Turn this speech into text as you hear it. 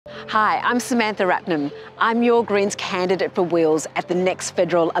Hi, I'm Samantha Ratnam. I'm your Greens candidate for Wheels at the next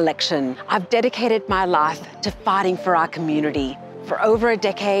federal election. I've dedicated my life to fighting for our community. For over a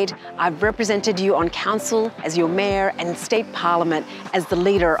decade, I've represented you on council as your mayor and state parliament as the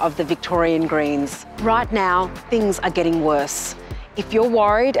leader of the Victorian Greens. Right now, things are getting worse. If you're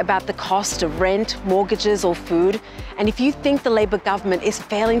worried about the cost of rent, mortgages or food, and if you think the Labor government is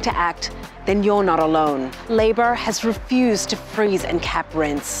failing to act, then you're not alone. Labor has refused to freeze and cap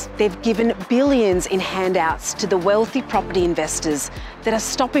rents. They've given billions in handouts to the wealthy property investors that are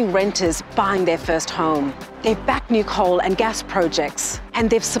stopping renters buying their first home. They've backed new coal and gas projects, and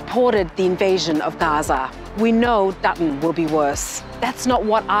they've supported the invasion of Gaza. We know Dutton will be worse. That's not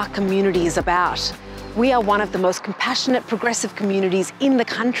what our community is about. We are one of the most compassionate, progressive communities in the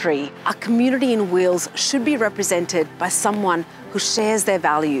country. Our community in Wheels should be represented by someone who shares their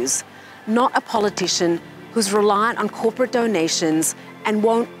values, not a politician who's reliant on corporate donations and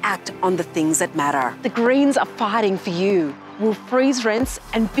won't act on the things that matter. The Greens are fighting for you. We'll freeze rents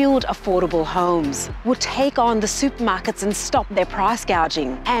and build affordable homes. We'll take on the supermarkets and stop their price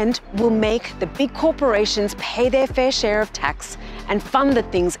gouging. And we'll make the big corporations pay their fair share of tax and fund the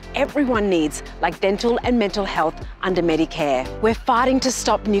things everyone needs, like dental and mental health under Medicare. We're fighting to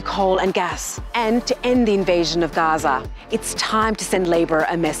stop new coal and gas and to end the invasion of Gaza. It's time to send Labor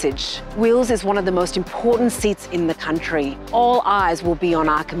a message. Wheels is one of the most important seats in the country. All eyes will be on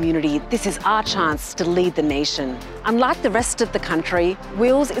our community. This is our chance to lead the nation. Unlike the rest of the country,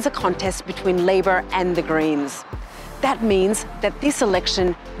 Wheels is a contest between Labor and the Greens. That means that this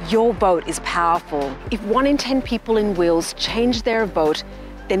election, your vote is powerful. If 1 in 10 people in Wheels change their vote,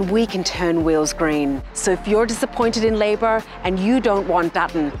 then we can turn Wheels green. So if you're disappointed in Labor and you don't want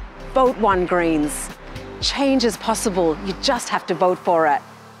Dutton, vote One Greens. Change is possible, you just have to vote for it.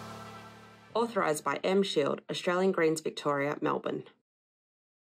 Authorised by M. Shield, Australian Greens Victoria, Melbourne.